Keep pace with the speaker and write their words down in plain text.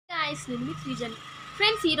Guys నేను మీ శ్రీజని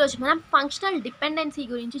friends ఈరోజు మనం ఫంక్షనల్ డిపెండెన్సీ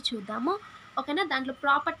గురించి చూద్దాము ఓకేనా. దాంట్లో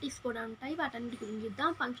ప్రాపర్టీస్ కూడా ఉంటాయి, వాటన్నిటి గురించి చూద్దాం.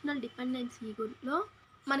 ఫంక్షనల్ డిపెండెన్సీలో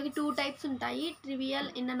మనకి 2 టైప్స్ ఉంటాయి, ట్రివియల్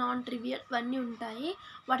ఇన్ నాన్ ట్రివియల్ ఇవన్నీ ఉంటాయి.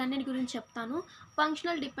 వాటన్నిటి గురించి చెప్తాను.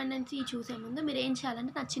 ఫంక్షనల్ డిపెండెన్సీ చూసే ముందు మీరు ఏం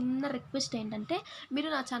చేయాలంటే నా చిన్న రిక్వెస్ట్ ఏంటంటే మీరు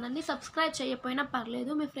నా ఛానల్ని సబ్స్క్రైబ్ చేయకపోయినా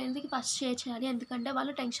పర్లేదు, మీ ఫ్రెండ్స్కి ఫస్ట్ షేర్ చేయాలి, ఎందుకంటే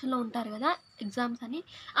వాళ్ళు టెన్షన్లో ఉంటారు కదా ఎగ్జామ్స్ అని,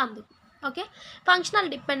 అందుకు. ఓకే, ఫంక్షనల్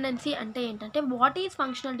డిపెండెన్సీ అంటే ఏంటంటే what is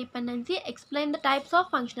functional dependency, explain the types of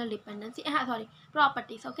functional dependency,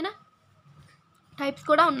 properties. ఓకేనా, టైప్స్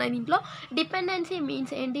కూడా ఉన్నాయి దీంట్లో. డిపెండెన్సీ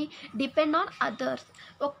మీన్స్ ఏంటి, డిపెండ్ ఆన్ అదర్స్.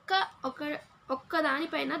 ఒక్క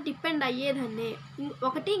దానిపైన డిపెండ్ అయ్యేదాన్నే,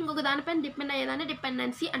 ఇంకొక దానిపైన డిపెండ్ అయ్యేదాన్ని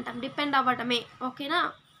డిపెండెన్సీ అంటాం, డిపెండ్ అవ్వటమే. ఓకేనా,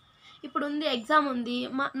 ఇప్పుడు ఎగ్జామ్ ఉంది,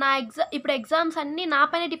 ఇప్పుడు ఎగ్జామ్స్ అన్నీ నా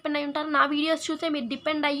పైన డిపెండ్ అయి ఉంటారు. నా వీడియోస్ చూసే మీరు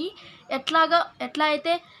డిపెండ్ అయ్యి ఎట్లా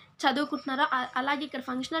అయితే చదువుకుంటున్నారో అలాగే ఇక్కడ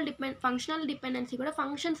ఫంక్షనల్ డిపెండెన్సీ కూడా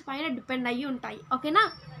ఫంక్షన్స్ పైన డిపెండ్ అయ్యి ఉంటాయి. ఓకేనా.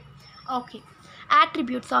 Okay,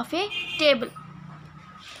 attributes of A table.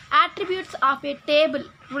 Attributes of a table,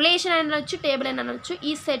 relation and table and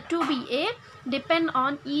is said to be a depend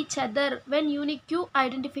on each other when unique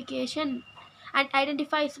identification and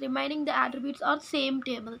identifies remaining the attributes or same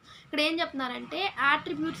table. ఇక్కడ ఏం చెప్తున్నారంటే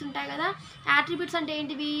attributes ఉంటాయి కదా, attributes అంటే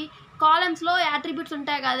ఏంటివి, కాలమ్స్లో attributes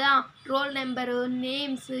ఉంటాయి కదా, roll number,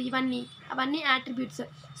 names, అవన్నీ attributes.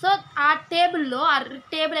 సో ఆ టేబుల్లో ఆ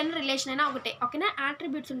టేబుల్ అయినా రిలేషన్ అయినా ఒకటే. ఓకేనా,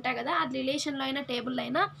 attributes ఉంటాయి కదా, అది రిలేషన్లో అయినా టేబుల్లో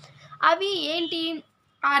అయినా అవి ఏంటి,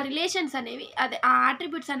 ఆ రిలేషన్స్ అనేవి ఆ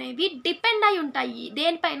అట్రిబ్యూట్స్ అనేవి డిపెండ్ అయి ఉంటాయి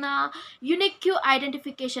దేనిపైన, యూనిక్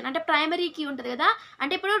ఐడెంటిఫికేషన్. అంటే ప్రైమరీ కీ ఉంటుంది కదా,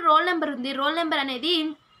 అంటే ఇప్పుడు రోల్ నెంబర్ ఉంది, రోల్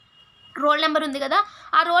నెంబర్ ఉంది కదా,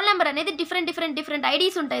 ఆ రోల్ నెంబర్ అనేది డిఫరెంట్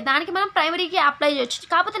ఐడీస్ ఉంటాయి, దానికి మనం ప్రైమరీకి అప్లై చేయొచ్చు.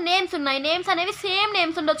 కాకపోతే నేమ్స్ ఉన్నాయి, నేమ్స్ అనేవి సేమ్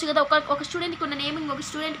నేమ్స్ ఉండొచ్చు కదా, ఒక స్టూడెంట్కి ఉన్న నేమ్ ఇంకొక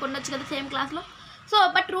స్టూడెంట్కి ఉండొచ్చు కదా సేమ్ క్లాస్లో. సో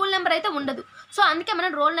బట్ రూల్ నెంబర్ అయితే ఉండదు. సో అందుకే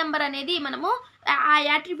మనం రోల్ నెంబర్ అనేది మనము ఆ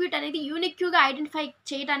యాట్రిబ్యూట్ అనేది యూనిక్గా ఐడెంటిఫై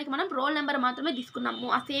చేయడానికి మనం రోల్ నెంబర్ మాత్రమే తీసుకున్నాము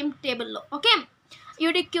ఆ సేమ్ టేబుల్లో. ఓకే,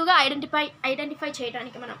 యూనిక్గా ఐడెంటిఫై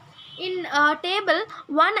చేయడానికి మనం in table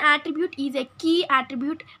one attribute is a key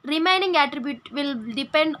attribute, remaining attribute will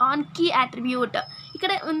depend on key attribute.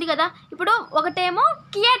 ఇక్కడ ఉంది కదా, ఇప్పుడు ఒకటేమో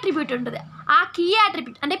కీ యాట్రిబ్యూట్ ఉంటుంది, ఆ కీ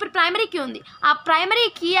యాట్రిబ్యూట్ అంటే ఇప్పుడు ప్రైమరీ కీ ఉంది, ఆ ప్రైమరీ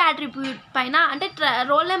కీ యాట్రిబ్యూట్ పైన అంటే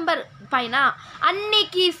రోల్ నెంబర్ పైన అన్ని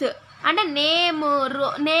కీస్ అంటే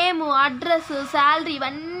నేము, అడ్రస్, శాలరీ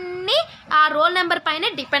ఇవన్నీ ఆ రోల్ నెంబర్ పైనే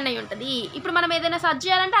డిపెండ్ అయి ఉంటుంది. ఇప్పుడు మనం ఏదైనా సర్చ్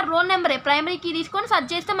చేయాలంటే ఆ రోల్ నెంబరే ప్రైమరీ కీ తీసుకొని సర్చ్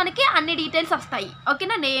చేస్తే మనకి అన్ని డీటెయిల్స్ వస్తాయి.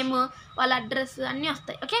 ఓకేనా, నేమ్, వాళ్ళ అడ్రస్ అన్నీ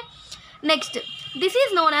వస్తాయి. Okay, next this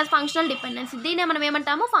is known as functional dependency. దీన్ని మనం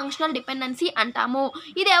ఏమంటాము, ఫంక్షనల్ డిపెండెన్సీ అంటాము.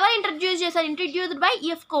 ఇది ఎవరు ఇంట్రడ్యూస్ చేశారు, ఇంట్రడ్యూస్డ్ బై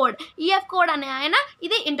ఈఎఫ్ కోడ్ అనే ఆయన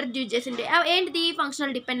ఇది ఇంట్రడ్యూస్ చేసింది. ఏంటిది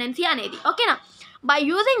ఫంక్షనల్ డిపెండెన్సీ అనేది. ఓకేనా, by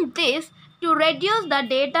using this to reduce the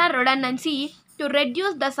data redundancy, to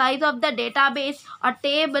reduce the size of the database or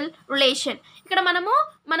table relation. ఇక్కడ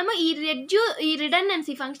మనము ఈ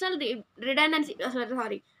రిడెండెన్సీ ఫంక్షనల్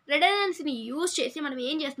రిడెండెన్సీని యూజ్ చేసి మనం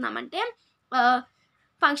ఏం చేస్తున్నామంటే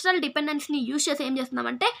ఫంక్షనల్ డిపెండెన్సీని యూజ్ చేసి ఏం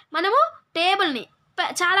చేస్తున్నామంటే మనము టేబుల్ని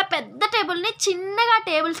చాలా పెద్ద టేబుల్ని చిన్నగా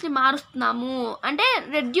టేబుల్స్ని మారుస్తున్నాము, అంటే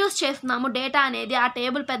రెడ్యూస్ చేస్తున్నాము డేటా అనేది. ఆ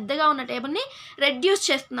టేబుల్ పెద్దగా ఉన్న టేబుల్ని రెడ్యూస్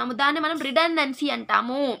చేస్తున్నాము, దాన్ని మనం రిడెండెన్సీ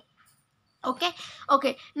అంటాము.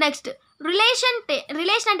 ఓకే నెక్స్ట్ రిలేషన్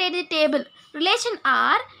అంటే ఏంటి, table relation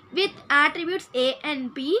are with attributes A and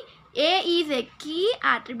B. A is a key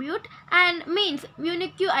attribute and means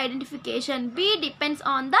unique identification. B depends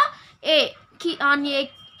on the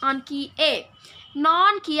on key A.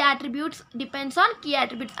 Non key attributes depends on key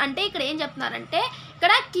attributes. అంటే ఇక్కడ ఏం చెప్తున్నారంటే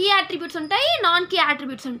ఇక్కడ key attributes ఉంటాయి, non key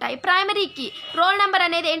attributes ఉంటాయి. Primary key roll number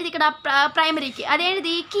అనేది ఏంటిది, ఇక్కడ ప్రైమరీ కీ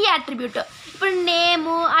అదేంటిది కీ అట్రిబ్యూట్. ఇప్పుడు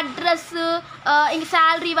నేము, అడ్రస్, ఇంక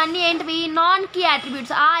శాలరీ ఇవన్నీ ఏంటివి నాన్ కీ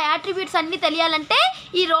అట్రిబ్యూట్స్. ఆ యాట్రిబ్యూట్స్ అన్నీ తెలియాలంటే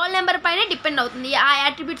ఈ రోల్ నెంబర్ పైన డిపెండ్ అవుతుంది, ఆ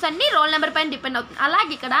యాట్రిబ్యూట్స్ అన్నీ రోల్ నెంబర్ పైన డిపెండ్ అవుతుంది.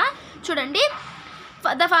 అలాగే ఇక్కడ చూడండి,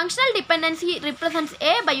 the functional dependency represents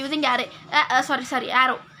A by using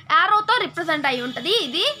యారోతో represent అయి ఉంటుంది.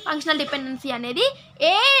 ఇది ఫంక్షనల్ డిపెండెన్సీ అనేది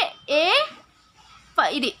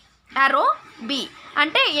ఇది యారో బి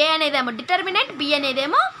అంటే ఏ అనేదేమో డిటర్మినెంట్, బి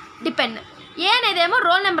అనేదేమో డిపెండ్. ఏ అనేదేమో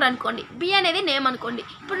రోల్ నెంబర్ అనుకోండి, బి అనేది నేమ్ అనుకోండి.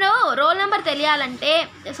 ఇప్పుడు రోల్ నెంబర్ తెలియాలంటే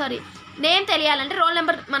నేమ్ తెలియాలంటే రోల్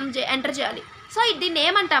నెంబర్ మనం ఎంటర్ చేయాలి. సో దీన్ని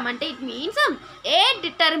ఏమంటామంటే it means A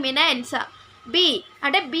determinants B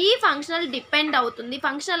అంటే బి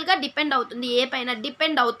ఫంక్షనల్గా డిపెండ్ అవుతుంది, ఏ పైన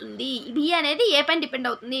డిపెండ్ అవుతుంది. బి అనేది ఏ పైన డిపెండ్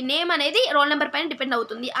అవుతుంది, నేమ్ అనేది రోల్ నెంబర్ పైన డిపెండ్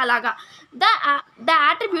అవుతుంది. అలాగా the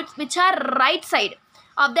attributes which are right side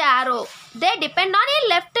of the arrow they depend on a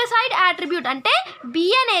left side attribute. అంటే బి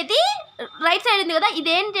అనేది రైట్ సైడ్ ఉంది కదా,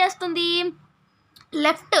 ఇదేం చేస్తుంది,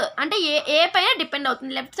 లెఫ్ట్ అంటే ఏ పైన డిపెండ్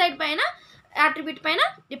అవుతుంది, లెఫ్ట్ సైడ్ పైన attribute పైన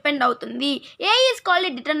డిపెండ్ అవుతుంది. A is called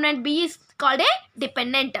a determinant, B is called a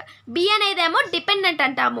dependent. B అనేదేమో dependent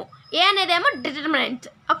అంటాము, A అనేదేమో డిటర్మినెంట్.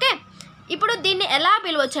 ఓకే, ఇప్పుడు దీన్ని ఎలా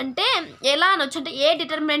పిలవచ్చు అంటే ఎలా అనొచ్చు అంటే ఏ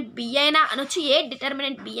డిటర్మినెంట్ బి అయినా అనొచ్చు, ఏ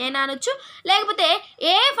డిటర్మినెంట్ బి అయినా అనొచ్చు, లేకపోతే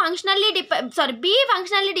ఏ functionally B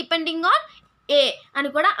functionally depending on a అని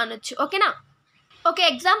కూడా అనొచ్చు. ఓకేనా, ఓకే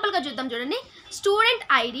ఎగ్జాంపుల్గా చూద్దాం చూడండి. Student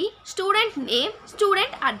ID, student name,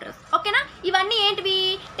 student address. ఓకేనా, ఇవన్నీ ఏంటివి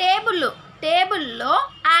టేబుల్లో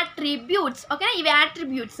యాట్రిబ్యూట్స్. ఓకేనా, ఇవి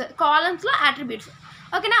యాట్రిబ్యూట్స్, కాలమ్స్లో యాట్రిబ్యూట్స్.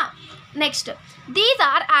 ఓకేనా, నెక్స్ట్ దీస్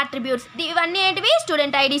ఆర్ యాట్రిబ్యూట్స్. ఇవన్నీ ఏంటివి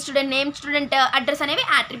student ID, student name, student address అనేవి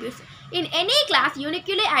attributes. In any class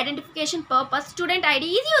యూనిక్యూలీ identification purpose student ID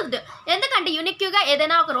is used. ఎందుకంటే యూనిక్యూగా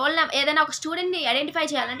ఏదైనా ఒక రోల్ ఏదైనా ఒక స్టూడెంట్ని ఐడెంటిఫై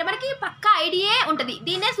చేయాలంటే మనకి పక్కా ఐడియే ఉంటుంది.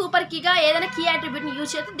 దీన్నే సూపర్ కీగా ఏదైనా కీ అట్రిబ్యూట్ని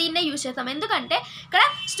యూజ్ చేస్తే దీన్నే యూజ్ చేస్తాం. ఎందుకంటే ఇక్కడ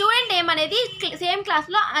స్టూడెంట్ నేమ్ అనేది సేమ్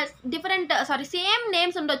క్లాస్లో సేమ్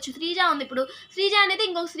నేమ్స్ ఉండొచ్చు. శ్రీజ ఉంది, ఇప్పుడు శ్రీజ అనేది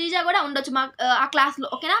ఇంకొక శ్రీజ కూడా ఉండొచ్చు ఆ క్లాస్లో.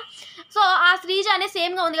 ఓకేనా, సో ఆ శ్రీజ అనేది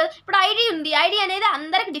సేమ్గా ఉంది కదా. ఇప్పుడు ఐడి ఉంది, ఐడి అనేది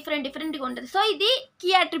అందరికి డిఫరెంట్గా ఉంటుంది. సో ఇది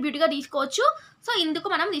కీ అట్రిబ్యూట్గా తీసుకోవచ్చు. సో ఇందుకు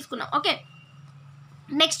మనం తీసుకున్నాం. ఓకే,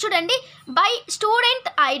 నెక్స్ట్ చూడండి. By student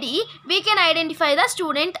ID we can identify the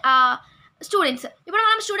students. ఇప్పుడు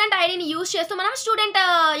మనం స్టూడెంట్ ఐడిని యూజ్ చేస్తూ మనం స్టూడెంట్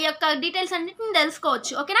యొక్క డీటెయిల్స్ అన్నిటిని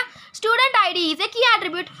తెలుసుకోవచ్చు. ఓకేనా, student ID is a key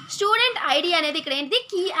attribute. Student ID అనేది ఇక్కడ ఏంటి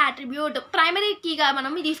కీ అట్రిబ్యూట్, ప్రైమరీ కీగా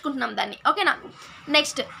మనం తీసుకుంటున్నాం దాన్ని. ఓకేనా,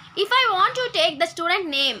 next if I want to take the student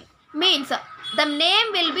name means the name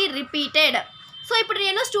will be repeated. So ఇప్పుడు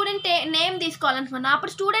నేను స్టూడెంట్ నేమ్ తీసుకోవాలనుకున్నా,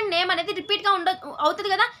 అప్పుడు స్టూడెంట్ నేమ్ అనేది రిపీట్గా అవుతుంది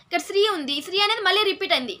కదా. ఇక్కడ శ్రీ ఉంది, శ్రీ అనేది మళ్ళీ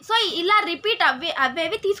రిపీట్ అయింది. సో ఇలా రిపీట్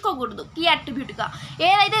అవేవి తీసుకోకూడదు కీ అట్రిబ్యూట్గా.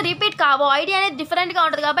 ఏదైతే రిపీట్ కావో ఐడి అనేది డిఫరెంట్గా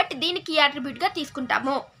ఉంటుంది కాబట్టి దీన్ని కీ అట్రిబ్యూట్గా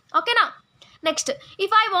తీసుకుంటాము. ఓకేనా, next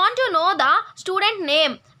if I want to know the student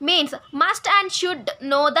name means must and should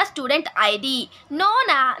know the student ID.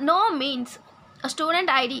 No means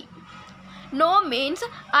student ID. No means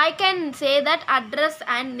I can say that address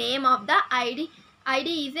and name of the ID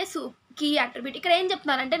is a key attribute. ఇక్కడ ఏం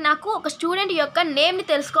చెప్తున్నారంటే నాకు ఒక student యొక్క నేమ్ని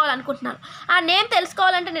తెలుసుకోవాలనుకుంటున్నాను. ఆ name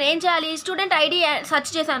తెలుసుకోవాలంటే నేను ఏం చేయాలి, స్టూడెంట్ ఐడి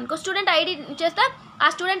సెర్చ్ చేశాను అనుకో, స్టూడెంట్ ఐడి చేస్తే ఆ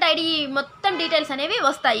స్టూడెంట్ ఐడి మొత్తం డీటెయిల్స్ అనేవి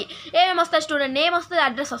వస్తాయి. ఏమేమి వస్తాయి, స్టూడెంట్ నేమ్ వస్తుంది,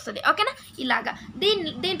 అడ్రస్ వస్తుంది. ఓకేనా, ఇలాగా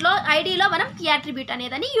దీంట్లో ఐడిలో మనం కీ అట్రిబ్యూట్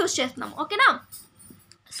అనేదని యూజ్ చేస్తున్నాం. ఓకేనా,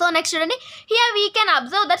 సో నెక్స్ట్ చూడండి. Here we can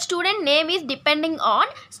observe that student name is depending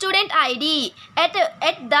on student ID.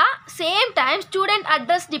 At the same time student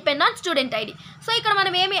address depend on student ID. So ఇక్కడ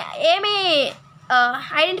మనం ఏమి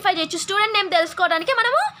ఐడెంటిఫై చేయొచ్చు, స్టూడెంట్ నేమ్ తెలుసుకోవడానికి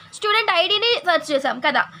మనము student ఐడిని సెర్చ్ చేసాం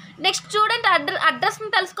కదా. నెక్స్ట్ స్టూడెంట్ అడ్రస్ని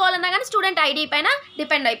తెలుసుకోవాలన్నా కానీ స్టూడెంట్ ఐడి పైన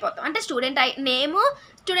డిపెండ్ అయిపోతాం. అంటే స్టూడెంట్ నేము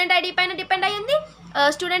స్టూడెంట్ ఐడి పైన డిపెండ్ అయ్యింది,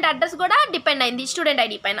 స్టూడెంట్ అడ్రస్ కూడా డిపెండ్ అయింది స్టూడెంట్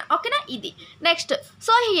ఐడి పైన. ఓకేనా, ఇది next.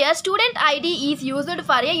 So here student ID is used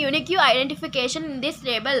for a unique identification in this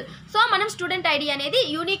table. So మనం స్టూడెంట్ ఐడి అనేది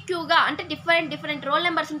యూనిక్యూగా అంటే డిఫరెంట్ రోల్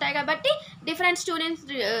నెంబర్స్ ఉంటాయి కాబట్టి డిఫరెంట్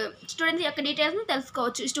స్టూడెంట్స్ యొక్క డీటెయిల్స్ని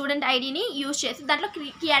తెలుసుకోవచ్చు స్టూడెంట్ ఐడిని యూజ్ చేసి, దాంట్లో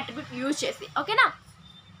కీ అట్రిబ్యూట్ యూజ్ చేసి. ఓకేనా,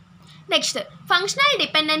 నెక్స్ట్ ఫంక్షనల్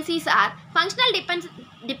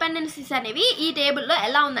డిపెండెన్సీస్ అనేవి ఈ టేబుల్లో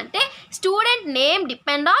ఎలా ఉందంటే student name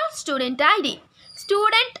depend on student ID,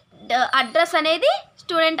 student address అనేది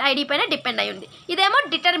స్టూడెంట్ ఐడి పైన డిపెండ్ అయి ఉంది. ఇదేమో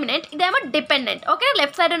డిటర్మినెంట్, ఇదేమో డిపెండెంట్. ఓకేనా,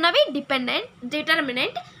 లెఫ్ట్ సైడ్ ఉన్నవి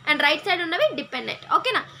డిటర్మినెంట్ అండ్ రైట్ సైడ్ ఉన్నవి డిపెండెంట్.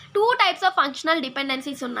 ఓకేనా, 2 types ఆఫ్ ఫంక్షనల్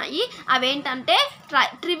డిపెండెన్సీస్ ఉన్నాయి. అవేంటంటే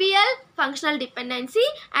trivial functional dependency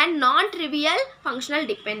and non trivial functional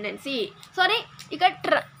dependency. Sorry, ఇక్కడ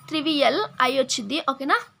ట్రివియల్ అయి వచ్చింది.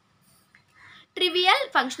 ఓకేనా, ట్రివియల్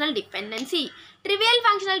ఫంక్షనల్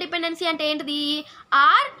డిపెండెన్సీ అంటే ఏంటిది,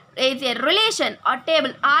 are is a relation are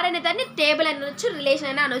table. Are అనే దాన్ని టేబుల్ అని అనొచ్చు, రిలేషన్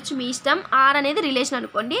అయినా అనొచ్చు, మీ ఇష్టం. ఆర్ అనేది రిలేషన్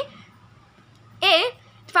అనుకోండి. ఏ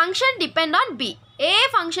function depend on B, A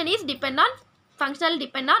function is functional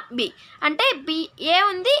depend on B. అంటే బి ఏ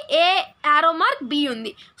ఉంది, ఏ యారో మార్క్ బి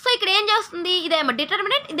ఉంది. సో ఇక్కడ ఏం చేస్తుంది, ఇదేమో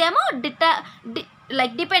డిటర్మినెంట్, ఇదేమో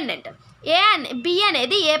డిపెండెంట్. బి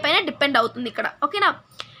అనేది ఏ పైన డిపెండ్ అవుతుంది ఇక్కడ. ఓకేనా,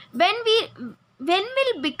 when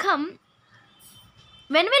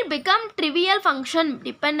will become trivial function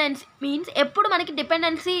dependency means ఎప్పుడు మనకి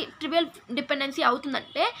ట్రివియల్ డిపెండెన్సీ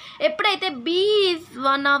అవుతుందంటే ఎప్పుడైతే b is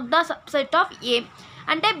one of the subset of a,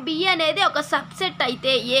 అంటే b అనేది ఒక సబ్సెట్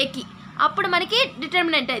అయితే ఏకి, అప్పుడు మనకి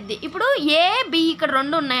డిటర్మినెంట్ అయింది. ఇప్పుడు ఏ బి ఇక్కడ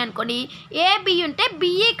 2 ఉన్నాయి అనుకోండి, ఏ బి ఉంటే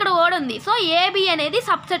బి ఇక్కడ ఓడి ఉంది. సో ఏ బి అనేది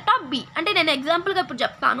సబ్సెట్ ఆఫ్ బి. అంటే నేను ఎగ్జాంపుల్గా ఇప్పుడు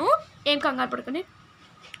చెప్తాను, ఏం కంగారు పడుకొని.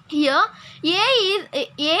 Here A is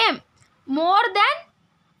a more than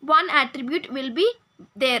 1 attribute will be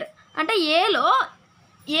there. అంటే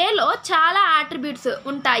ఏలో చాలా అట్రిబ్యూట్స్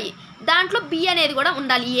ఉంటాయి, దాంట్లో బి అనేది కూడా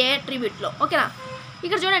ఉండాలి ఏ అట్రిబ్యూట్లో. ఓకేనా,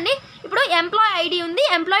 ఇక్కడ చూడండి, ఇప్పుడు ఎంప్లాయీ ఐడి ఉంది,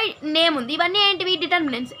 ఎంప్లాయీ నేమ్ ఉంది, ఇవన్నీ ఏంటివి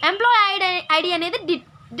డిటర్మినెంట్స్. ఎంప్లాయీ ఐడి అనేది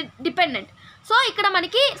డిపెండెంట్. సో ఇక్కడ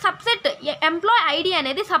మనకి సబ్సెట్ ఎంప్లాయీ ఐడి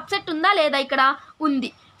అనేది సబ్సెట్ ఉందా లేదా, ఇక్కడ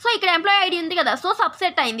ఉంది. సో ఇక్కడ ఎంప్లాయీ ఐడి ఉంది కదా, సో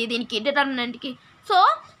సబ్సెట్ అయింది దీనికి డిటర్మినెంట్కి. So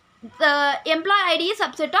employee ID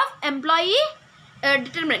subset of employee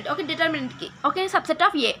determinant. Okay, డిటర్మినెంట్కి okay subset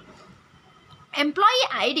of A. Employee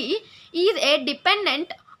ID is a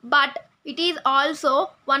dependent but it is also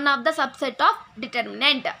one of the subset of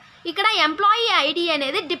determinant. ఇక్కడ employee ID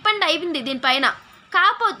అనేది depend అయింది దీనిపైన,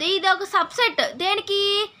 కాకపోతే ఇది ఒక subset దేనికి,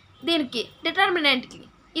 దీనికి డిటర్మినెంట్కి.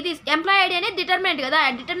 ఇది ఎంప్లాయీ ఐడి అనేది డిటర్మినెంట్ కదా,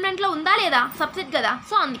 డిటర్మినెంట్లో ఉందా లేదా, సబ్సెట్ కదా,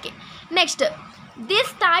 సో అందుకే. Next,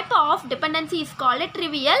 this type of dependency is called a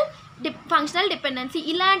trivial functional dependency.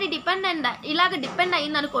 ఇలాంటి ఇలాగ డిపెండ్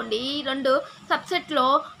అయింది అనుకోండి రెండు సబ్సెట్లో,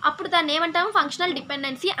 అప్పుడు దాన్ని ఏమంటాము, ఫంక్షనల్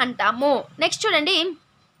డిపెండెన్సీ అంటాము. నెక్స్ట్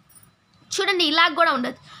చూడండి ఇలాగ కూడా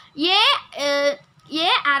ఉండదు. ఏ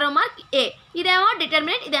ఆరో మార్క్ ఏ, ఇదేమో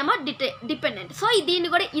డిటర్మినెంట్, ఇదేమో డిపెండెంట్. సో దీన్ని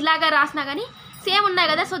కూడా ఇలాగా రాసినా కానీ సేమ్ ఉన్నాయి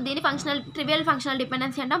కదా, సో దీన్ని ట్రివియల్ ఫంక్షనల్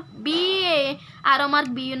డిపెండెన్సీ అంటాం. బి ఆరో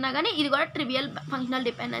మార్క్ బి ఉన్నా కానీ ఇది కూడా trivial functional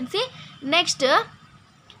dependency. Next,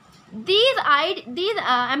 these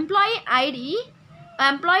employee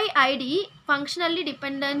ID functionally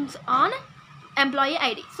depends on employee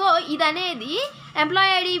ID. So ఇది అనేది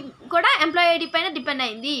ఎంప్లాయీ ఐడి కూడా ఎంప్లాయీ ఐడి పైన డిపెండ్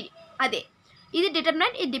అయింది, అదే ఇది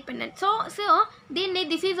డిటర్మినెంట్, ఇది డిపెండెంట్. సో దీన్ని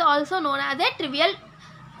this is also known as a trivial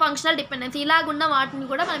functional dependency. ఇలాగున్న వాటిని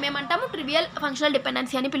కూడా మనం ఏమంటాము, ట్రివియల్ ఫంక్షనల్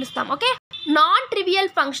డిపెండెన్సీ అని పిలుస్తాం. Okay, non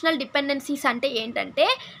trivial functional dependencies అంటే ఏంటంటే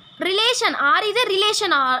relation. Are is a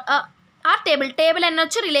relation are table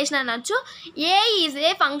అనొచ్చు, రిలేషన్ అనొచ్చు. ఏ is a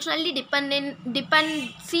functionally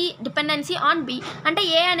dependency on B. అంటే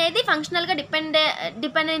ఏ అనేది ఫంక్షనల్గా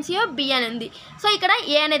డిపెండెన్సీ ఆఫ్ బి అని ఉంది. సో ఇక్కడ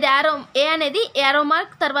ఏ అనేది యారో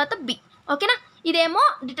మార్క్ తర్వాత బి. ఓకేనా, ఇదేమో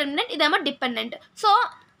డిటర్మినెంట్, ఇదేమో dependent. So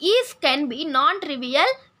is can be non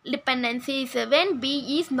trivial dependencies when B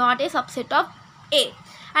is not a subset of ఏ.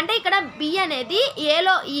 అంటే ఇక్కడ బి అనేది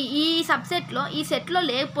ఏలో ఈ సబ్సెట్లో ఈ సెట్లో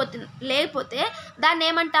లేకపోతే దాన్ని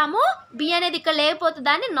ఏమంటాము, బి అనేది ఇక్కడ లేకపోతే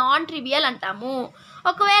దాన్ని నాన్ ట్రివియల్ అంటాము.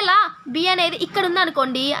 ఒకవేళ బి అనేది ఇక్కడ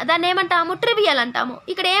ఉందనుకోండి దాన్ని ఏమంటాము, ట్రివియల్ అంటాము.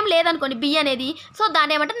 ఇక్కడ ఏం లేదనుకోండి బి అనేది, సో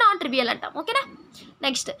దాన్ని ఏమంటే నాన్ ట్రివియల్ అంటాము. ఓకేనా.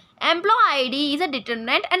 Next, employee ID is a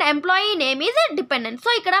determinant and employee name is a dependent. So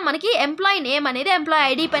ఇక్కడ మనకి ఎంప్లాయీ నేమ్ అనేది ఎంప్లాయీ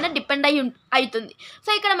ఐడి పైన డిపెండ్ అవుతుంది. సో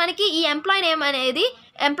ఇక్కడ మనకి ఈ ఎంప్లాయీ నేమ్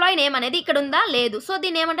అనేది ఇక్కడ ఉందా, లేదు. సో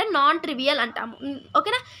దీన్ని ఏమంటే నాన్ ట్రివియల్ అంటాము.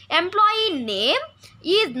 ఓకేనా. Employee name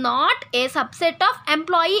is not a subset of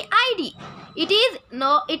employee ID. It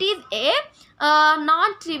is a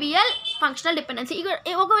non trivial functional dependency.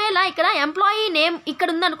 ఒకవేళ ఇక్కడ ఎంప్లాయీ నేమ్ ఇక్కడ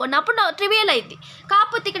ఉందనుకోండి అప్పుడు ట్రివియల్ అయింది.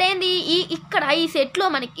 కాకపోతే ఇక్కడ ఏంది, ఇక్కడ ఈ సెట్లో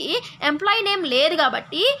మనకి ఎంప్లాయీ నేమ్ లేదు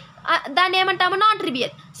కాబట్టి దాన్ని ఏమంటాము, non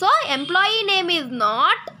trivial. So employee name is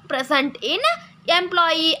not present in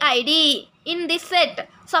employee ID in this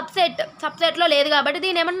సబ్సెట్లో లేదు కాబట్టి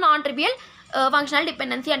దీని ఏమన్నా నాన్ ట్రివియల్ ఫంక్షనల్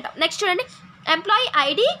డిపెండెన్సీ అంటాం. నెక్స్ట్ చూడండి, ఎంప్లాయీ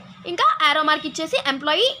ఐడి ఇంకా ఆరో మార్క్ ఇచ్చేసి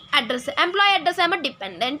ఎంప్లాయీ అడ్రస్ ఏమో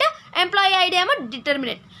డిపెండెంట్, ఎంప్లాయీ ఐడి ఏమో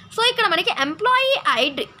డిటర్మినెంట్. సో ఇక్కడ మనకి employee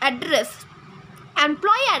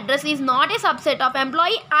address is not a subset of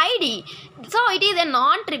employee ID. So it is a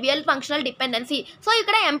non trivial functional dependency. So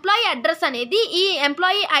ఇక్కడ ఎంప్లాయీ అడ్రస్ అనేది ఈ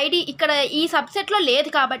ఎంప్లాయీ ఐడి ఇక్కడ ఈ సబ్సెట్లో లేదు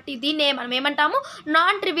కాబట్టి దీన్ని మనం ఏమంటాము,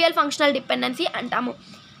 నాన్ ట్రివియల్ ఫంక్షనల్ డిపెండెన్సీ అంటాము.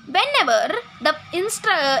 whenever the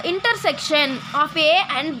intersection of A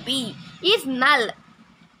and B is null,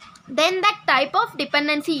 then that type of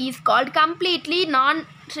dependency is called completely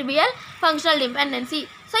non-trivial functional dependency.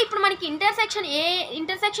 So ఇప్పుడు మనకి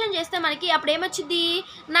ఇంటర్సెక్షన్ చేస్తే మనకి అప్పుడు ఏమొచ్చింది,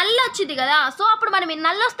 నల్ వచ్చింది కదా. సో అప్పుడు మనం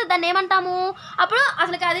నల్ వస్తే దాన్ని ఏమంటాము, అప్పుడు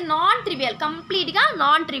అసలు అది నాన్ ట్రివియల్, కంప్లీట్గా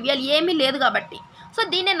నాన్ ట్రివియల్, ఏమీ లేదు కాబట్టి. సో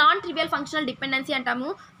దీన్నే నాన్ ట్రివియల్ ఫంక్షనల్ డిపెండెన్సీ అంటాము.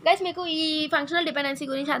 గైస్ మీకు ఈ ఫంక్షనల్ డిపెండెన్సీ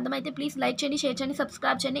గురించి అర్థమైతే ప్లీజ్ లైక్ చేయండి, షేర్ చేయండి,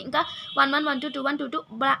 సబ్స్క్రైబ్ చేయండి. ఇంకా 11, 12, 21, 22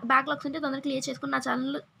 బ్యాక్లాగ్స్ ఉంటే తొందరగా క్లియర్ చేసుకుని నా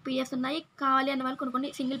ఛానల్ పీడిఎఫ్స్ ఉన్నాయి, కావాలి అన్న వాళ్ళు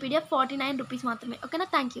కొనుక్కోండి. సింగిల్ పీడిఎఫ్ 49 రూపీస్ మాత్రమే. ఓకేనా,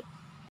 థ్యాంక్ యూ.